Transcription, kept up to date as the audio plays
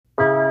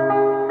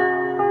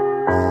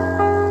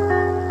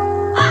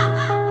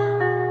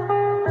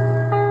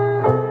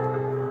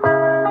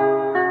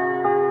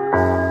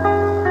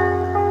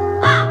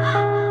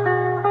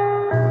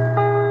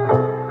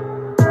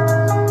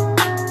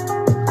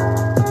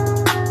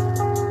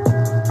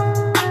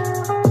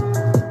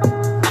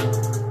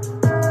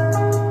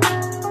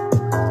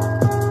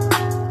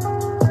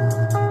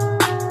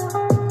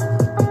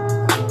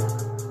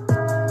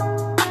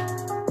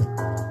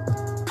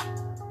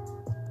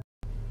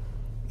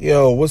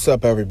Yo, what's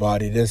up,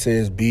 everybody? This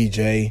is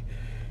BJ,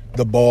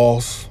 the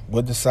boss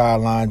with the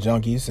Sideline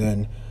Junkies,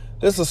 and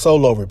this is a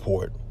solo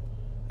report.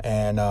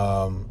 And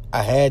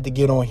I had to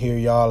get on here,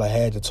 y'all. I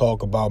had to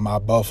talk about my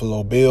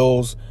Buffalo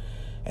Bills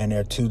and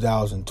their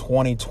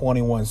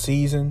 2020-21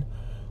 season,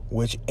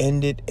 which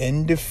ended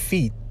in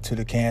defeat to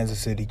the Kansas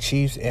City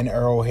Chiefs in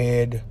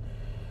Arrowhead.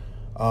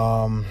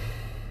 Man,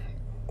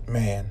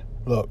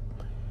 look,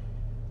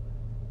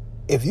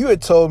 if you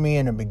had told me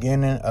in the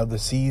beginning of the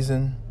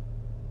season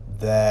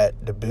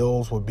that the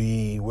Bills would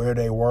be where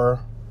they were,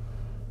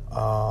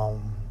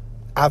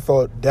 I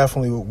thought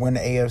definitely would win the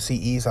AFC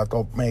East. I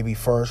thought maybe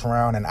first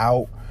round and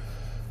out.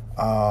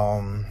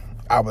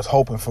 I was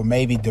hoping for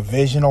maybe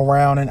divisional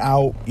round and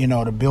out,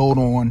 to build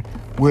on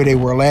where they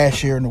were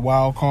last year in the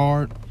wild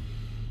card.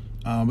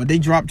 But they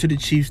dropped to the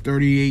Chiefs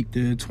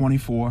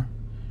 38-24.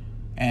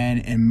 And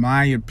in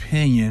my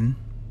opinion,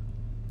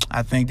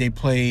 I think they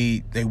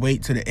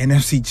wait to the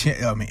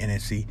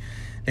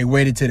They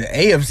waited to the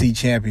AFC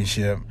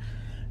Championship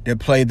to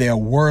play their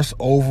worst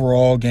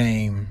overall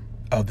game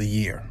of the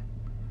year.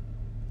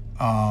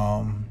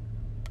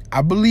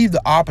 I believe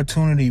the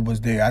opportunity was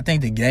there. I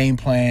think the game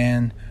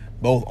plan,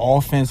 both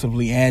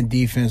offensively and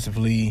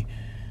defensively,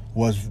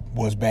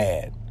 was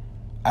bad.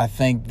 I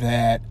think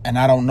that, and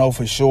I don't know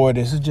for sure,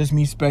 this is just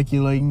me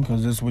speculating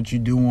because this is what you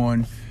do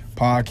on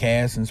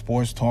podcasts and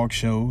sports talk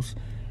shows.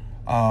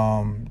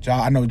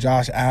 I know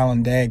Josh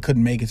Allen, dad,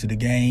 couldn't make it to the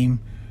game.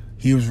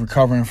 He was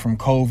recovering from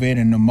COVID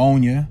and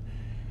pneumonia.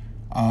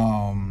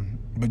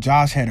 But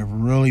Josh had a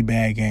really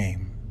bad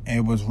game.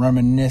 It was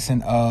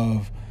reminiscent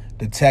of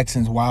the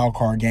Texans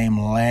wildcard game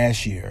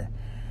last year,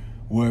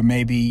 where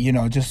maybe,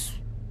 just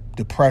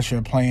the pressure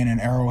of playing in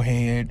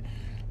Arrowhead,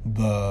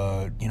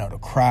 the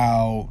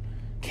crowd,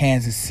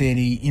 Kansas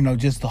City,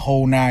 just the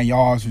whole 9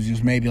 yards was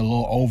just maybe a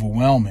little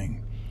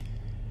overwhelming.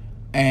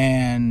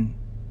 And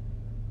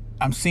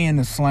I'm seeing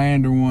the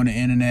slander on the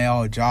internet,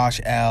 oh, Josh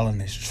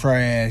Allen is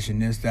trash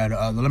and this, that, or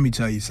other. Let me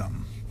tell you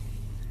something.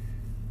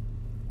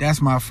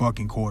 That's my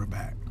fucking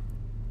quarterback.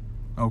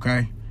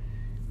 Okay?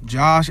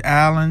 Josh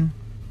Allen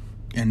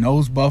and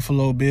those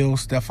Buffalo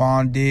Bills,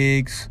 Stephon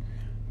Diggs,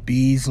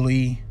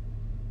 Beasley,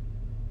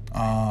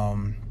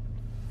 Devin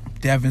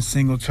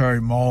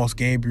Singletary, Moss,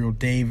 Gabriel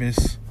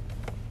Davis.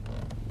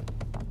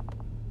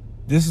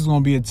 This is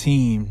going to be a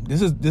team.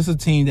 This is a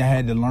team that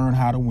had to learn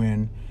how to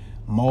win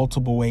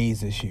multiple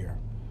ways this year.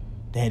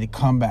 They had to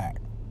come back.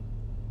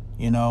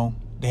 They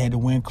had to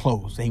win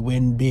close. They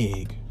win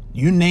big.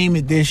 You name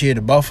it this year,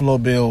 the Buffalo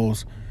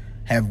Bills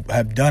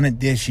have done it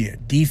this year.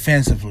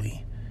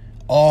 Defensively,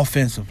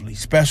 offensively,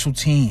 special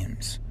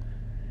teams.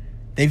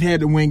 They've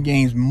had to win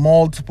games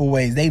multiple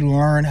ways. They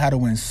learned how to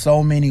win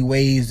so many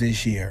ways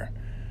this year.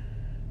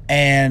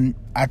 And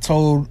I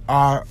told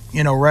our,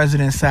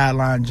 resident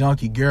sideline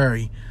junkie,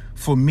 Gary,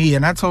 for me,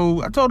 and I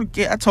told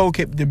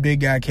the big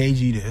guy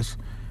KG this.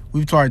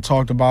 We've already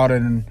talked about it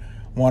in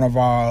one of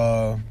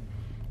our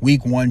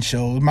week one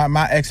shows.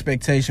 My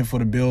expectation for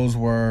the Bills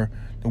were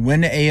to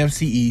win the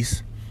AFC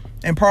East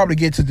and probably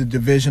get to the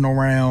divisional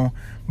round.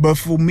 But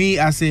for me,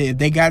 I said if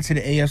they got to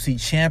the AFC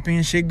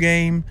Championship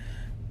game,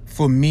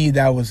 for me,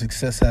 that was a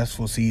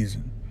successful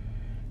season.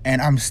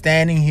 And I'm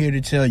standing here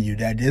to tell you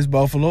that this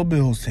Buffalo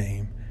Bills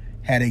team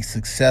had a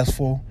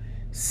successful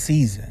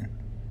season.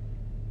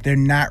 They're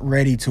not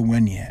ready to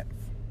win yet.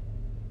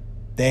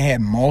 They had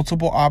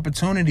multiple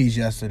opportunities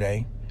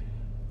yesterday.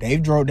 They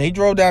drove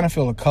down the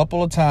field a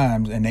couple of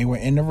times, and they were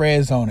in the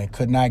red zone and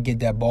could not get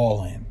that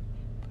ball in.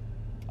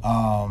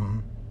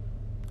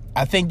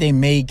 I think they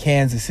made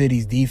Kansas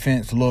City's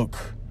defense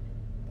look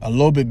a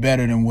little bit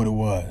better than what it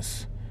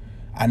was.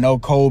 I know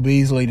Cole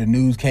Beasley, the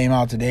news came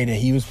out today that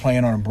he was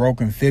playing on a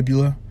broken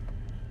fibula.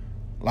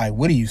 Like,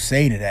 what do you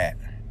say to that?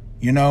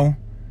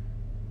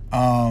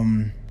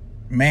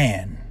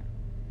 Man.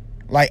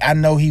 Like, I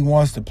know he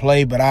wants to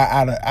play, but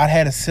I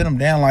had to sit him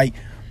down. Like,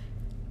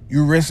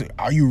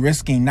 are you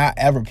risking not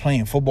ever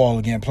playing football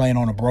again, playing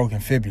on a broken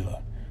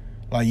fibula?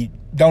 Like, you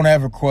don't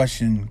ever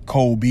question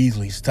Cole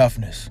Beasley's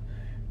toughness.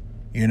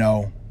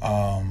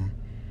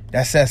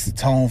 That sets the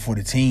tone for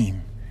the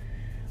team.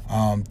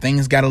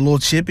 Things got a little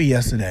chippy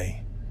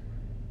yesterday.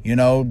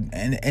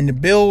 And the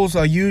Bills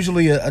are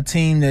usually a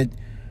team that,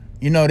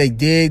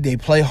 they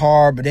play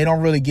hard, but they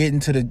don't really get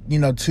into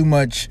the, too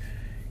much,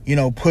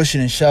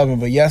 pushing and shoving.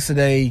 But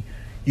yesterday,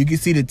 you could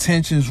see the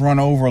tensions run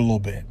over a little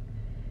bit.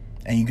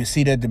 And you could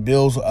see that the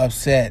Bills were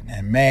upset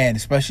and mad,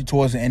 especially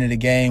towards the end of the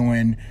game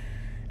when,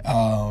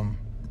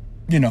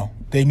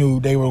 they knew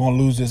they were going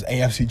to lose this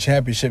AFC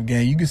Championship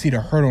game. You could see the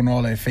hurt on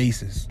all their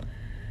faces.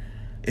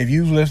 If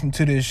you've listened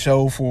to this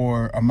show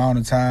for any amount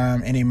of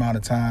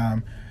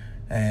time,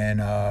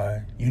 and,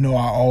 I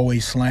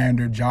always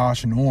slandered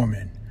Josh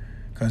Norman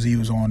because he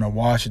was on the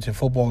Washington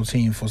football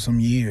team for some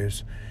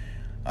years.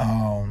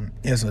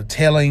 It's a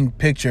telling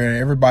picture.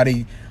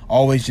 Everybody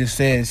always just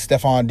says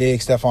Stephon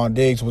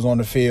Diggs was on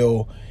the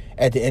field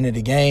at the end of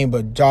the game,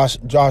 but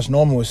Josh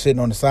Norman was sitting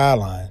on the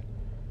sideline.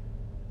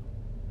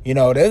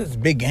 That's a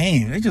big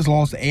game. They just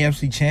lost the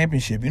AFC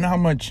Championship. You know how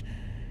much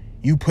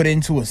you put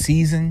into a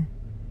season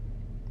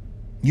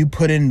you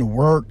put in the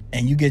work,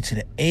 and you get to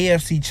the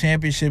AFC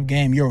Championship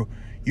game, you're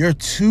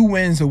 2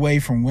 wins away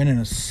from winning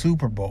a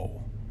Super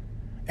Bowl.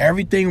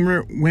 Everything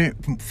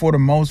went, for the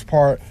most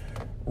part,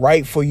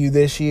 right for you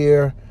this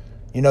year.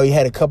 You know, you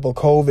had a couple of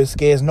COVID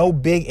scares, no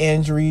big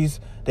injuries.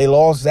 They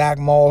lost Zach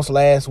Moss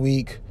last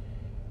week,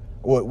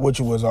 which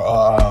was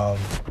a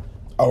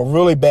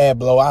really bad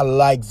blow. I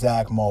like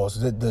Zach Moss.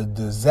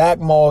 The Zach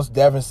Moss,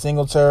 Devin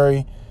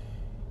Singletary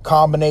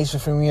combination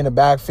for me in the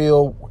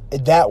backfield,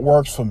 that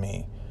works for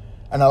me.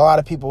 And a lot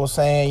of people were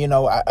saying, you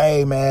know,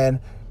 hey,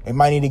 man, they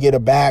might need to get a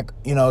back,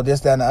 you know,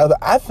 this, that, and the other.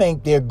 I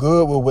think they're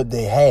good with what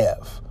they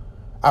have.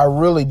 I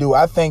really do.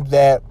 I think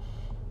that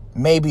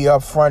maybe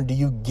up front, do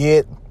you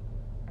get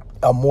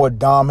a more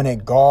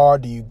dominant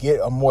guard? Do you get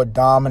a more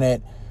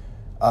dominant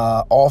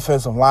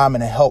offensive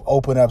lineman to help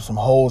open up some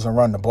holes and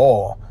run the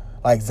ball?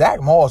 Like,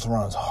 Zach Moss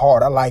runs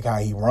hard. I like how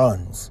he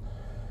runs.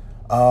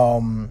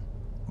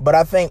 But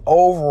I think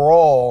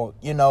overall,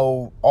 you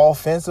know,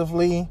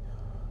 offensively,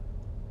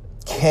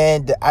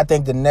 I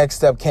think the next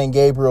step, can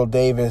Gabriel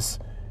Davis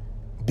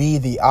be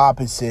the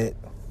opposite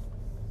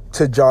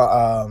to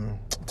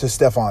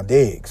Stephon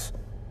Diggs?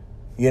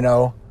 You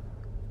know,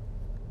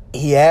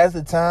 he has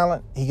the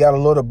talent. He got a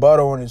little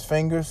butter on his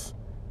fingers.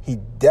 He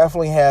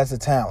definitely has the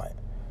talent.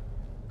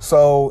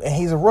 So, and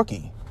he's a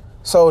rookie.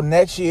 So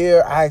next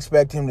year, I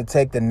expect him to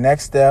take the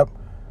next step.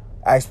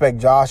 I expect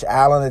Josh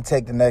Allen to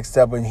take the next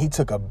step, and he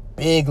took a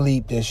big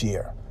leap this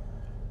year.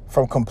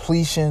 From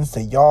completions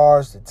to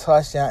yards to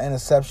touchdown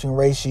interception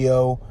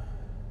ratio,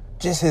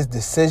 just his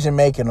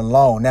decision-making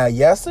alone. Now,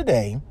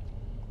 yesterday,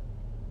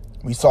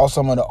 we saw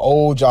some of the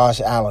old Josh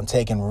Allen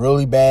taking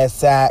really bad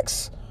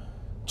sacks,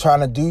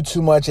 trying to do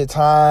too much at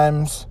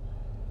times.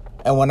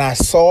 And when I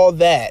saw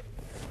that,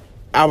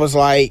 I was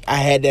like, I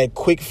had that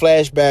quick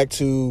flashback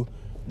to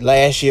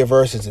last year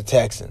versus the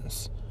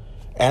Texans.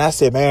 And I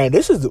said, man,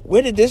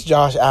 where did this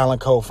Josh Allen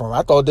come from?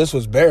 I thought this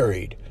was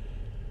buried.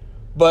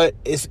 But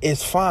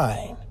it's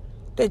fine.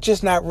 They're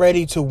just not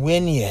ready to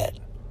win yet.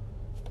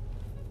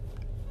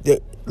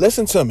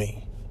 Listen to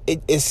me.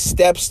 It's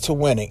steps to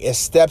winning. It's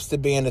steps to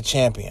being a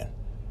champion.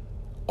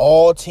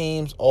 All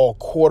teams, all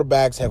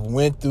quarterbacks have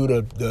went through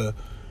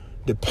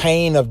the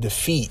pain of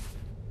defeat.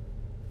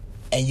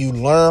 And you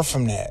learn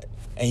from that.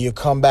 And you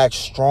come back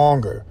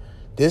stronger.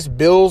 This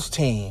Bills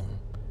team,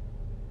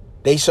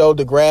 they showed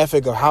the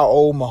graphic of how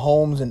old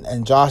Mahomes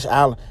and Josh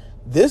Allen.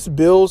 This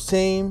Bills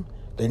team,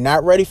 they're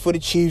not ready for the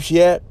Chiefs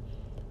yet.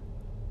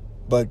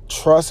 But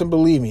trust and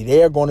believe me,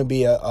 they are going to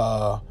be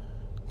a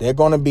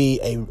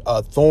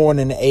thorn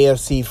in the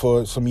AFC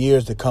for some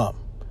years to come.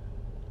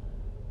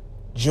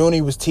 Junie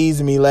was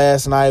teasing me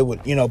last night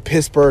with, you know,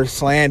 Pittsburgh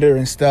slander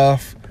and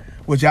stuff,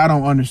 which I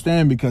don't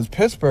understand because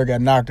Pittsburgh got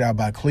knocked out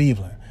by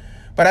Cleveland.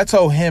 But I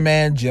told him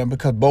and Jim,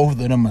 because both of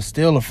them are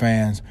Steelers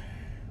fans,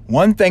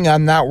 one thing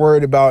I'm not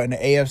worried about in the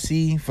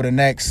AFC for the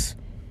next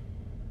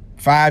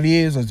 5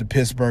 years is the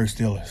Pittsburgh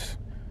Steelers.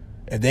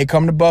 If they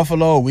come to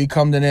Buffalo, we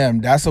come to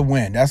them. That's a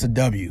win. That's a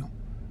W.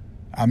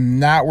 I'm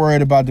not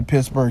worried about the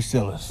Pittsburgh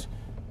Steelers.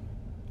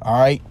 All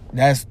right?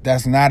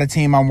 That's not a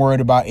team I'm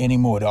worried about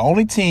anymore. The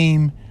only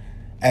team,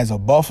 as a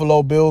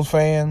Buffalo Bills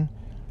fan,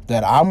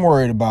 that I'm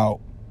worried about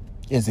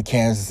is the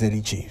Kansas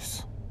City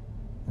Chiefs.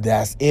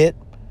 That's it.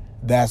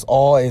 That's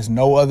all. There's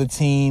no other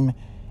team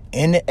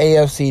in the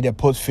AFC that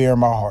puts fear in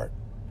my heart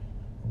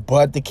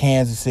but the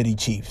Kansas City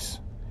Chiefs.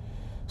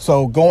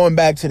 So going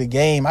back to the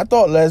game, I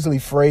thought Leslie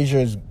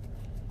Frazier's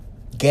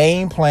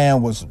game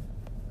plan was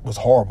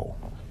horrible.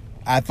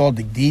 I thought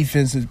the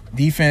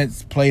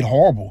defense played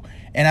horrible.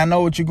 And I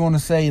know what you're going to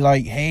say,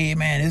 like, hey,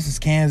 man, this is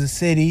Kansas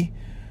City,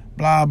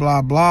 blah,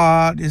 blah,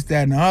 blah, this,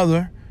 that, and the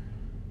other.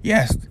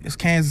 Yes, it's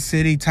Kansas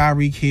City,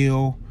 Tyreek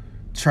Hill,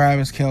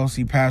 Travis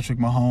Kelce, Patrick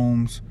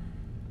Mahomes.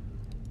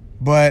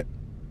 But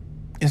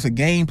it's a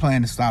game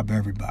plan to stop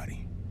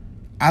everybody.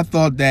 I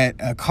thought that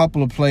a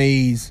couple of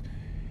plays,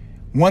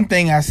 one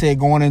thing I said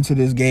going into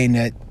this game,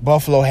 that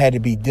Buffalo had to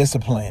be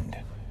disciplined.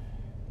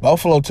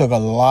 Buffalo took a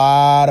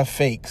lot of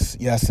fakes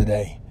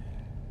yesterday.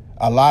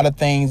 A lot of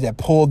things that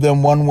pulled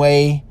them one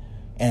way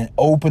and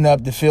opened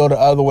up the field the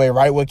other way,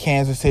 right where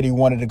Kansas City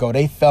wanted to go.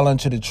 They fell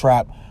into the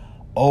trap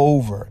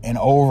over and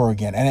over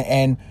again.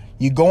 And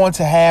you go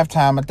into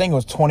halftime, I think it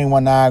was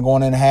 21-9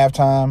 going into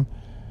halftime.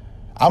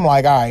 I'm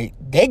like, all right,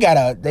 they're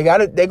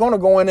going to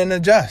go in and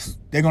adjust.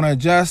 They're going to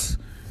adjust.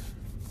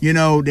 You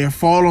know, they're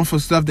falling for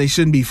stuff they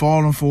shouldn't be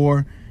falling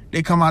for.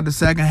 They come out the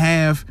second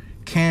half,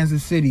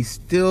 Kansas City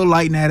still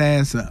lighting that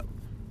ass up.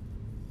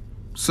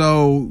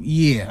 So,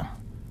 yeah.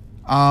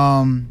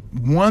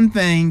 One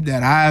thing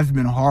that I've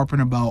been harping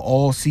about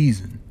all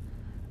season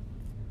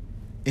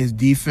is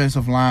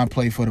defensive line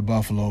play for the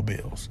Buffalo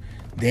Bills.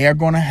 They are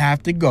going to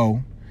have to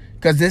go,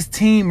 because this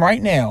team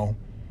right now,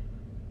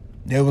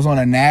 they was on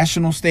a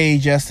national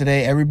stage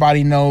yesterday.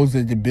 Everybody knows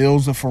that the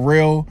Bills are for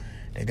real.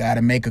 They got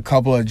to make a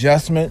couple of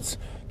adjustments.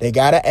 They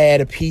got to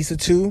add a piece or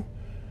two.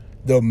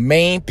 The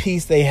main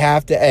piece they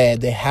have to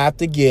add, they have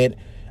to get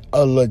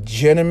a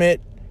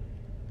legitimate,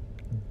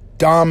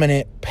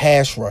 dominant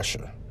pass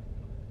rusher.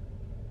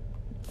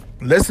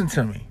 Listen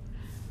to me.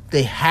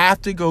 They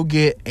have to go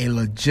get a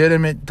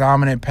legitimate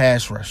dominant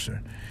pass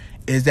rusher.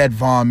 Is that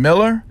Von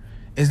Miller?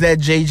 Is that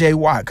J.J.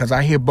 Watt? Because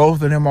I hear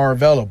both of them are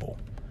available.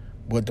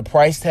 What the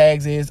price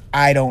tags is,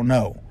 I don't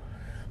know.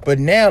 But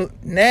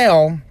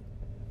now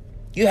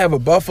you have a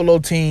Buffalo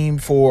team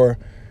for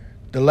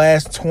the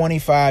last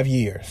 25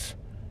 years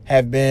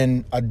have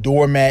been a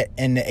doormat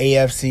in the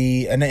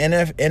AFC and the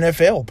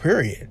NFL,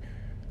 period.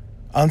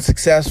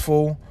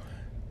 Unsuccessful.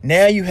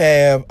 Now you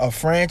have a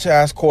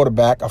franchise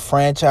quarterback, a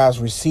franchise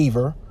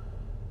receiver.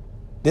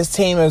 This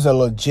team is a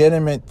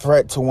legitimate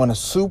threat to win a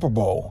Super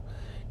Bowl.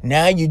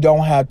 Now you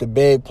don't have to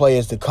beg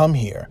players to come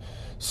here.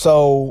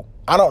 So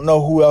I don't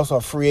know who else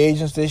are free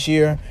agents this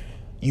year.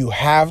 You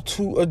have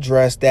to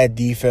address that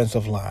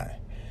defensive line.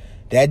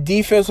 That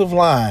defensive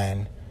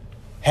line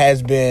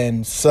has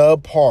been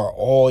subpar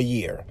all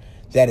year.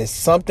 That is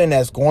something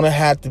that's going to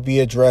have to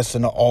be addressed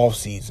in the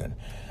offseason.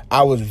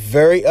 I was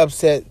very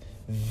upset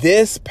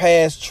this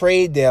past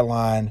trade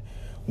deadline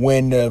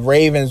when the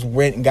Ravens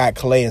went and got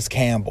Calais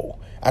Campbell.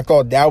 I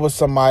thought that was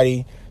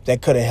somebody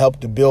that could have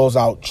helped the Bills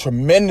out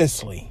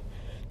tremendously.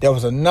 There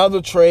was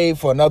another trade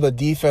for another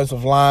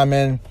defensive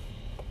lineman.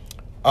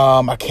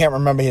 I can't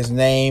remember his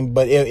name,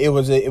 but it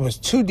was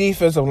two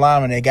defensive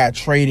linemen that got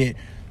traded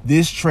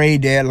this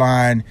trade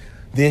deadline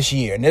this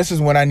year. And this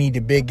is when I need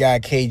the big guy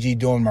KG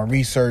doing my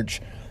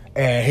research,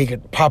 and he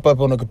could pop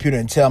up on the computer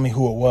and tell me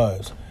who it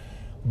was.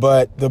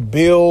 But the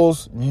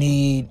Bills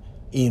need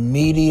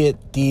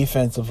immediate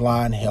defensive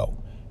line help.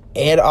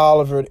 Ed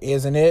Oliver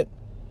isn't it.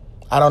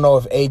 I don't know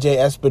if AJ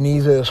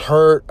Espinoza is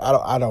hurt.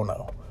 I don't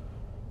know.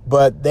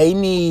 But they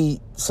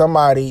need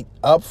somebody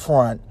up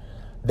front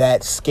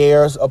that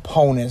scares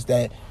opponents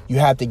that you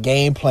have to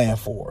game plan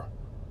for.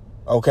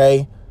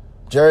 Okay?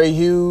 Jerry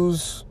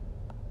Hughes,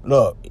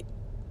 look,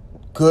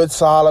 good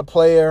solid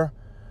player,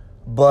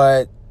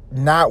 but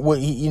not what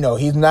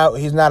he's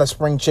not a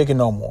spring chicken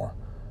no more.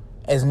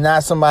 It's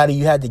not somebody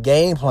you had to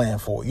game plan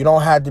for. You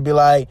don't have to be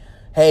like,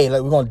 hey,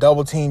 we're going to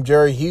double team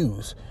Jerry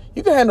Hughes.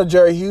 You can handle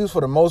Jerry Hughes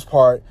for the most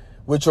part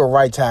with your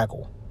right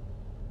tackle.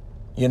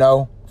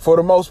 For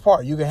the most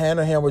part, you can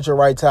handle him with your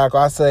right tackle.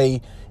 I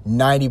say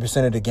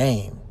 90% of the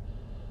game.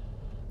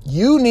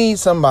 You need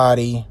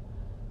somebody,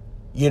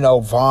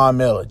 Von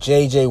Miller,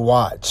 J.J.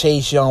 Watt,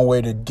 Chase Young,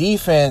 where the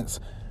defense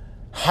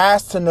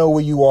has to know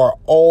where you are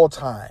all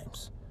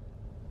times.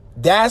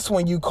 That's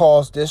when you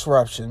cause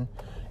disruption,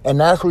 and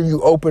that's when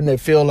you open the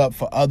field up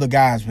for other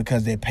guys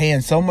because they're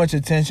paying so much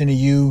attention to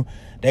you.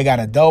 They got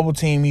to double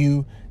team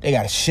you. They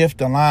got to shift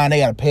the line. They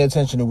got to pay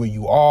attention to where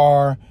you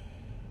are.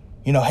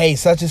 Hey,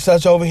 such and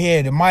such over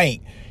here, the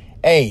mic.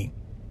 Hey,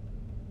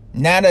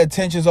 now the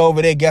attention's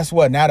over there. Guess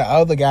what? Now the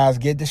other guys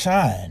get to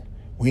shine.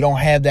 We don't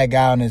have that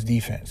guy on this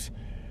defense.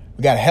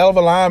 We got a hell of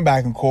a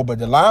linebacking core, but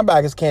the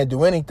linebackers can't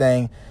do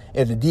anything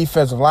if the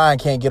defensive line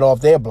can't get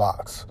off their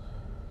blocks.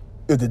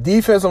 If the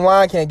defensive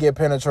line can't get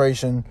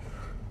penetration,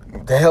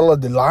 the hell are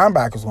the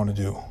linebackers going to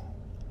do?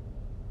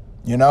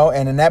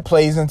 And then that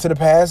plays into the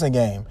passing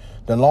game.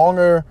 The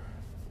longer,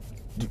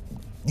 the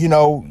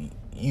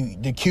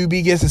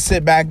QB gets to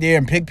sit back there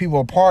and pick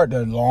people apart,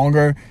 the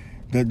longer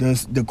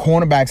the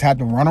cornerbacks have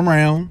to run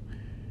around,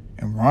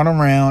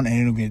 and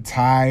it'll get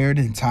tired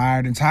and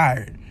tired and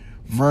tired.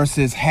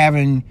 Versus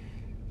having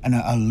an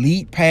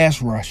elite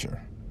pass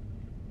rusher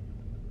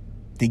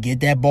to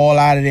get that ball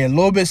out of there a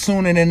little bit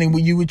sooner than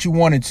what you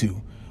wanted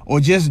to. Or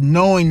just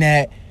knowing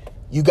that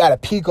you got to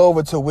peek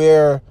over to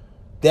where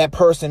that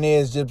person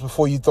is just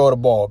before you throw the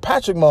ball.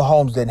 Patrick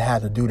Mahomes didn't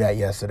have to do that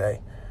yesterday.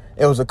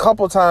 It was a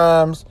couple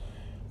times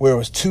where it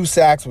was 2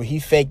 sacks where he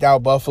faked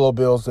out Buffalo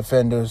Bills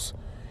defenders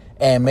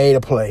and made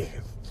a play.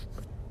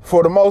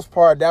 For the most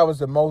part, that was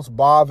the most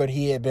bothered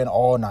he had been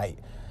all night.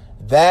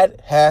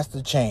 That has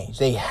to change.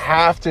 They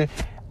have to.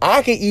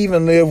 I could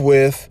even live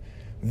with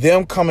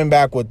them coming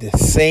back with the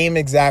same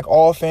exact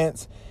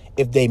offense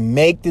if they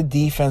make the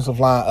defensive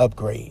line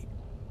upgrade.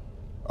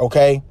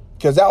 Okay?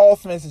 Because that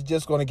offense is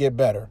just going to get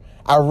better.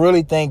 I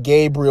really think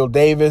Gabriel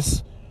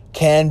Davis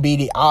can be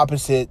the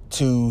opposite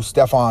to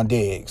Stephon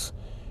Diggs.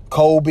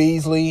 Cole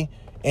Beasley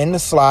in the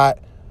slot.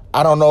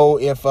 I don't know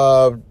if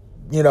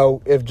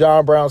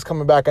John Brown's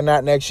coming back or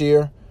not next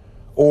year,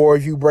 or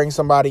if you bring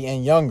somebody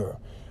in younger.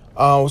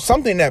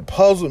 Something that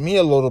puzzled me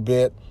a little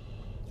bit,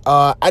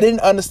 I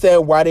didn't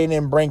understand why they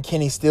didn't bring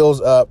Kenny Stills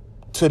up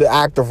to the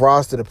active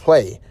roster to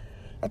play.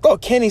 I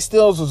thought Kenny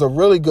Stills was a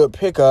really good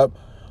pickup.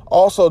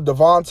 Also,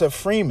 Devonta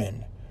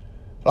Freeman.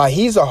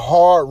 He's a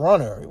hard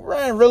runner. He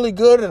ran really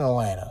good in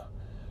Atlanta.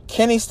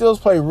 Kenny Stills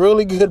played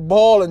really good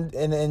ball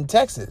in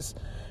Texas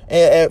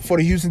for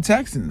the Houston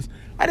Texans.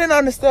 I didn't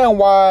understand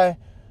why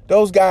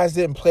those guys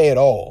didn't play at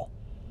all.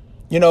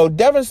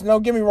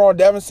 Don't get me wrong,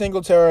 Devin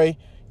Singletary,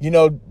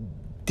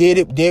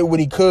 did what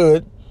he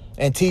could,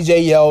 and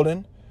TJ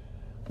Yeldon.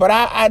 But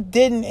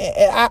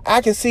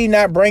I can see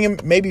not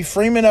bringing maybe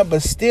Freeman up,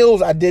 but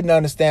Stills, I didn't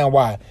understand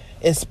why.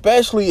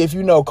 Especially if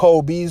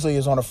Cole Beasley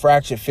is on a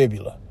fractured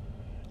fibula.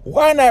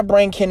 Why not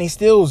bring Kenny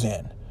Stills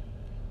in?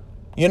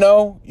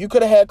 You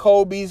could have had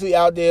Cole Beasley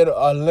out there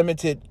a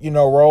limited,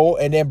 role,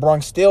 and then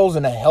bring Stills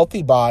in a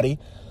healthy body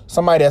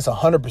somebody that's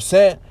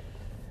 100%.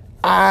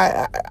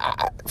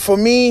 For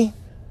me,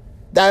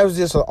 that was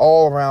just an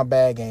all-around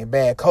bad game.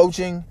 Bad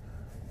coaching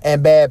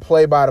and bad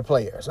play by the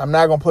players. I'm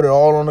not going to put it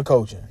all on the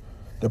coaching.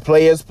 The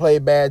players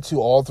played bad too,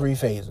 all three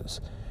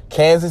phases.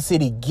 Kansas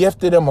City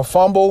gifted them a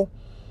fumble,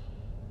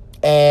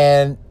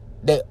 and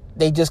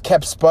they just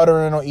kept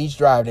sputtering on each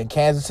drive. Then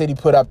Kansas City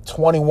put up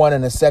 21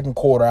 in the second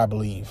quarter, I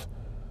believe.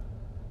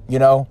 You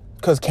know,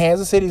 because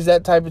Kansas City's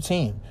that type of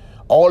team.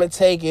 All it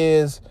takes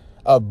is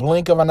a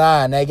blink of an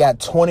eye, and they got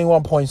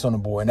 21 points on the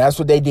board, and that's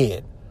what they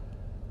did.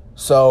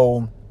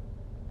 So,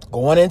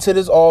 going into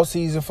this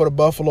offseason for the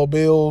Buffalo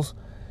Bills,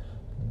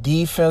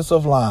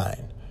 defensive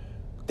line,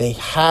 they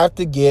have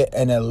to get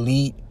an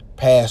elite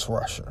pass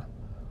rusher.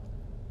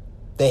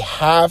 They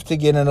have to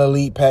get an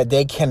elite pass.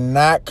 They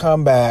cannot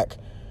come back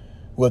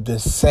with the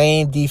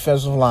same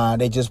defensive line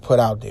they just put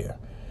out there.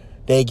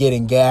 They're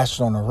getting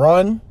gashed on the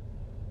run,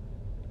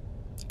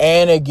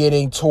 and they're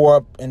getting tore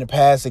up in the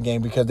passing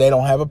game because they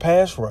don't have a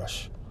pass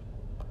rush.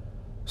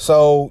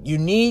 So you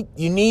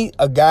need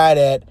a guy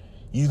that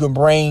you can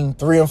bring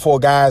 3 and 4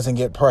 guys and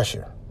get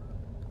pressure.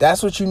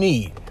 That's what you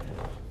need.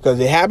 Because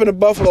it happened to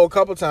Buffalo a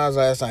couple times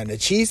last night. The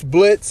Chiefs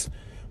blitz,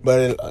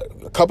 but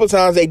a couple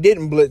times they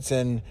didn't blitz,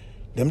 and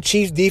them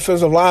Chiefs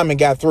defensive linemen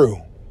got through.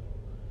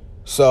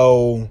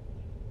 So,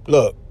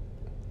 look,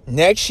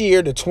 next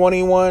year, the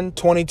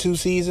 21-22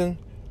 season,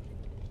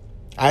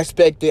 I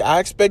expect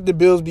the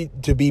Bills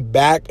to be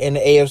back in the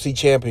AFC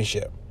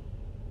Championship.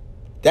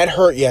 That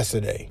hurt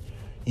yesterday.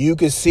 You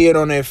could see it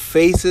on their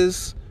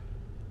faces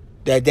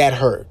that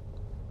hurt.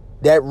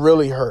 That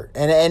really hurt.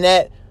 And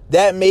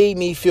that made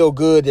me feel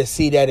good to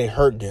see that it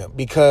hurt them,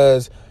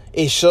 because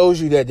it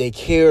shows you that they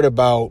cared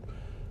about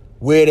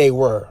where they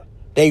were.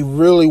 They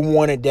really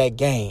wanted that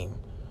game.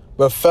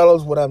 But,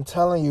 fellas, what I'm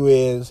telling you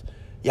is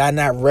y'all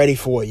not ready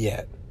for it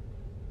yet.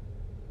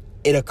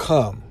 It'll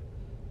come.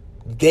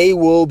 They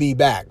will be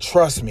back.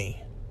 Trust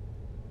me.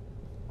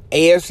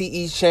 AFC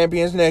East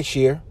champions next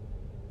year.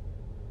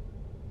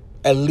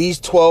 At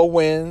least 12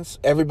 wins.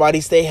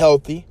 Everybody stay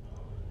healthy.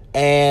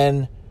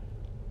 And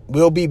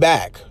we'll be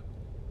back.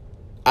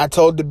 I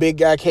told the big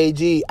guy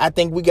KG, I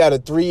think we got a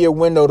 3-year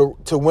window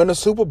to win a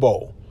Super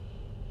Bowl.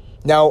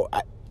 Now,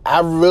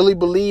 I really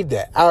believe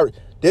that.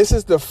 This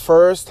is the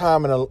first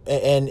time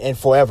in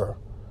forever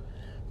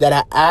that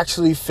I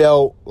actually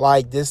felt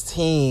like this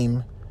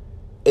team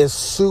is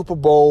Super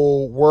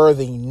Bowl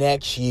worthy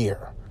next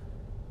year.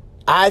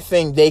 I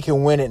think they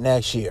can win it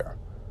next year.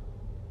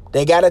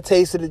 They got a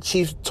taste of the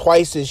Chiefs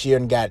twice this year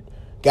and got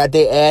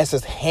their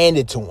asses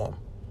handed to them.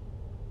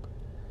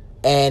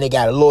 And they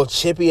got a little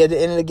chippy at the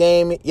end of the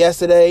game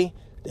yesterday.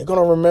 They're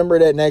going to remember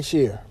that next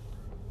year.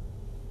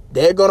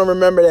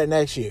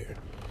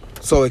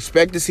 So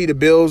expect to see the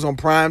Bills on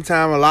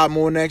primetime a lot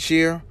more next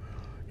year.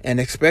 And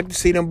expect to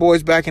see them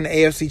boys back in the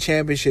AFC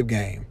Championship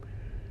game.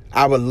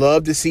 I would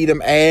love to see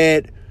them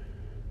add,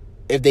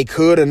 if they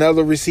could,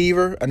 another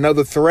receiver,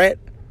 another threat.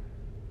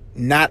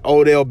 Not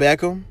Odell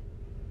Beckham.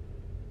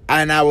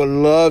 And I would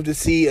love to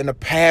see a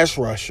pass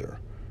rusher.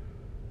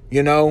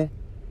 You know,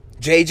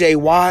 J.J.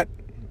 Watt.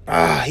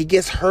 He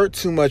gets hurt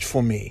too much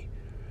for me.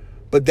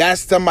 But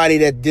that's somebody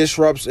that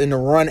disrupts in the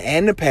run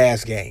and the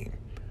pass game.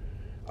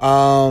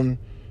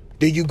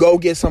 Do you go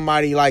get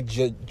somebody like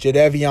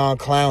Jadeveon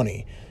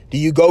Clowney? Do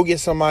you go get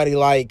somebody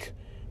like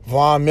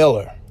Von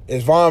Miller?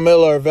 Is Von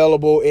Miller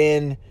available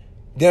in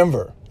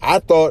Denver? I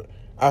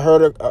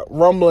heard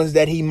rumblings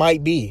that he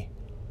might be.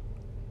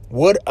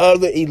 What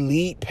other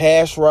elite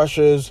pass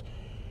rushers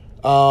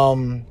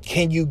can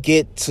you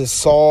get to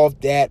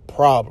solve that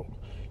problem?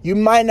 You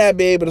might not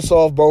be able to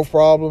solve both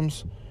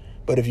problems,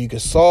 but if you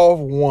could solve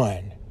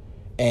one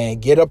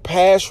and get a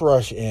pass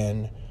rush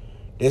in,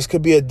 this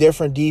could be a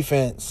different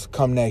defense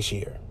come next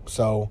year.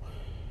 So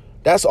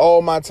that's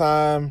all my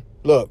time.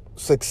 Look,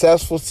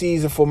 successful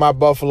season for my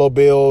Buffalo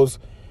Bills.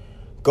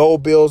 Go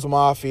Bills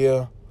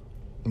Mafia.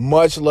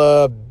 Much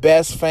love.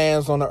 Best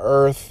fans on the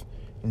earth.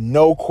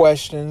 No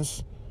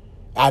questions.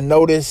 I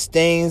know this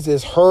stings,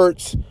 this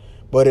hurts,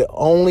 but it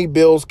only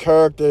builds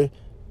character.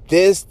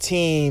 This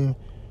team,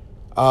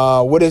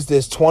 what is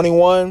this,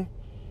 21?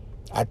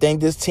 I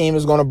think this team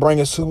is going to bring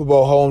a Super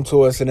Bowl home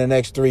to us in the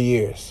next 3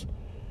 years.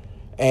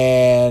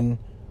 And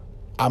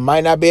I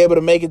might not be able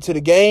to make it to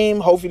the game.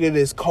 Hopefully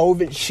this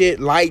COVID shit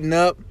lighten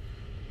up.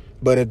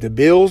 But if the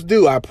Bills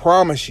do, I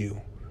promise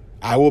you,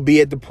 I will be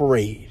at the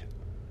parade.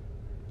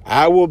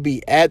 I will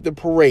be at the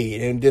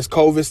parade. And this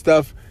COVID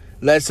stuff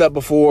lets up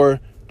before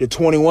the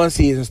 21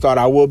 season start.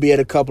 I will be at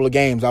a couple of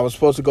games. I was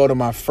supposed to go to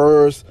my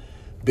first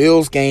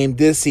Bills game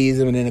this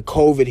season, and then the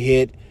COVID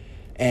hit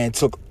and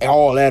took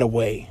all that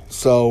away.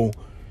 So,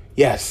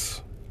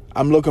 yes,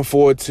 I'm looking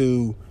forward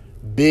to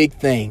big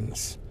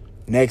things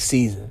next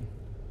season.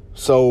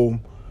 So,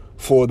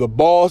 for the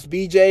boss,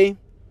 BJ,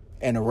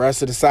 and the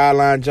rest of the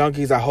Sideline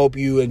Junkies, I hope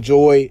you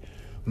enjoyed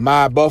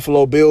my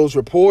Buffalo Bills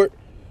report.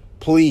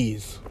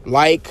 Please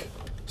like,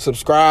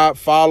 subscribe,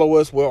 follow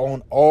us. We're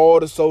on all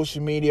the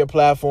social media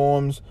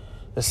platforms.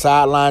 The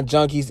Sideline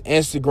Junkies,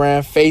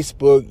 Instagram,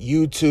 Facebook,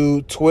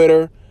 YouTube,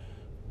 Twitter.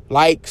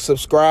 Like,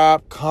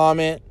 subscribe,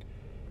 comment,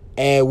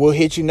 and we'll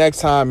hit you next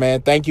time,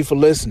 man. Thank you for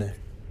listening.